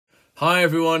Hi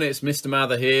everyone, it's Mr.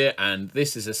 Mather here, and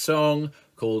this is a song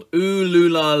called Loo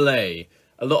Lah Lay.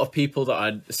 A lot of people that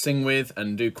I sing with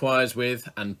and do choirs with,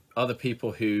 and other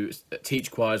people who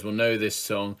teach choirs will know this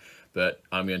song, but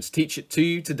I'm going to teach it to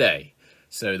you today.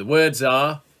 So the words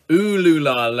are, Loo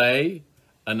Lah Lay,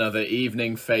 another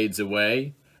evening fades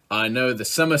away. I know the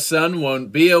summer sun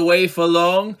won't be away for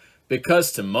long,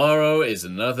 because tomorrow is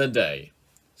another day.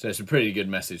 So it's a pretty good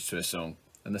message to a song,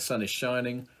 and the sun is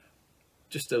shining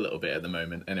just a little bit at the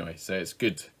moment. Anyway, so it's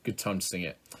good time to sing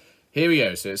it. Here we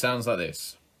go. So it sounds like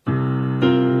this. Ooh,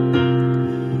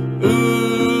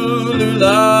 Loo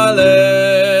Lah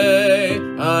Lay,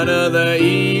 another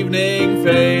evening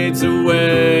fades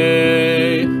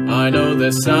away. I know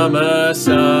the summer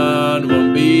sun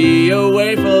won't be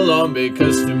away for long,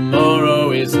 because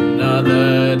tomorrow is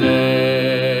another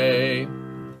day.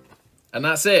 And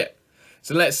that's it.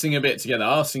 So let's sing a bit together.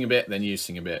 I'll sing a bit, then you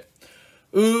sing a bit.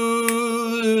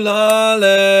 Ooh, Loo Lah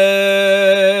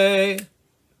Lay,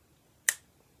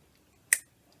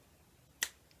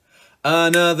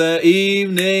 another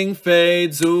evening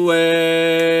fades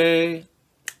away.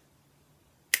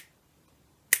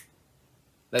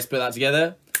 Let's put that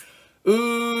together.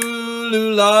 Ooh,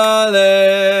 Loo Lah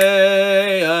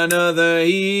Lay, another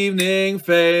evening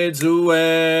fades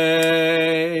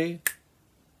away.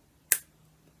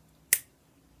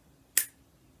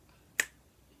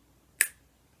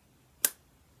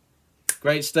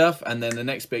 Great stuff. And then the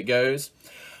next bit goes,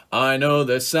 I know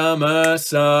the summer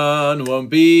sun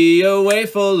won't be away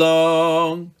for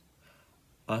long.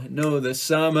 I know the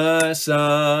summer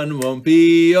sun won't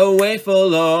be away for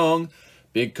long,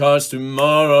 because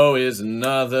tomorrow is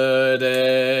another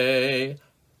day.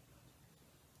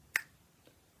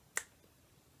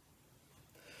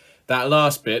 That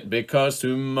last bit, because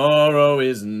tomorrow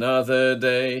is another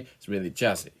day, it's really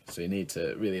jazzy, so you need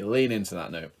to really lean into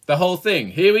that note. The whole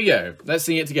thing, here we go. Let's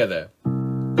sing it together.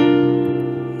 Ooh,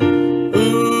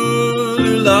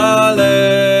 Loo Lah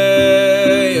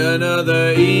Lay,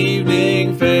 another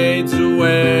evening fades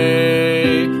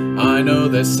away. I know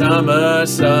the summer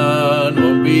sun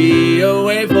won't be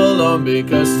away for long,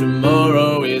 because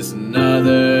tomorrow is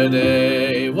another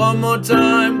day. One more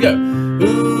time, go.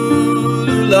 Ooh,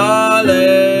 Loo Lah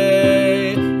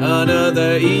Lay,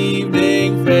 another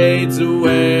evening fades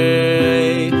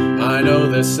away. I know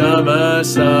the summer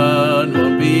sun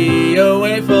won't be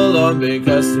away for long,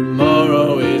 because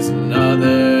tomorrow is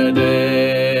another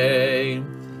day.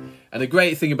 And the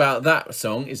great thing about that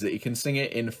song is that you can sing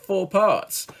it in 4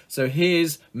 parts. So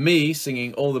here's me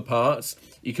singing all the parts.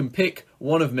 You can pick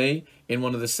one of me in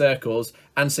one of the circles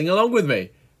and sing along with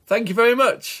me. Thank you very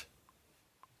much.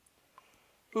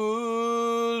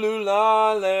 Ooh, Loo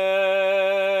Lah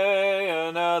Lay,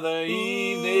 another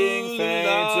evening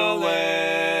fades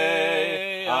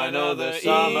away. I know the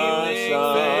summer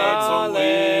sun won't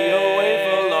be away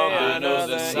for long. I know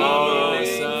the summer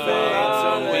sun fades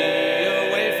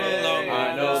away for long.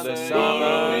 I know the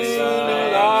summer sun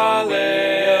fades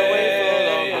away for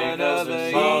long. I know the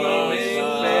summer sun fades away for long. I know the summer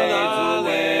sun fades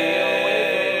away.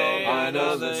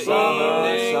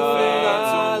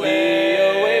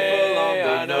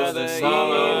 The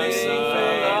summer sun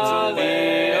fades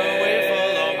away for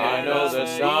long. I know the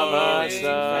summer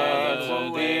sun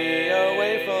won't be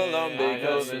away for long,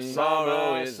 because tomorrow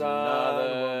is another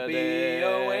day. Won't be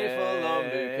away for long,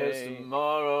 because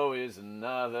tomorrow is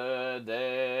another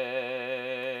day.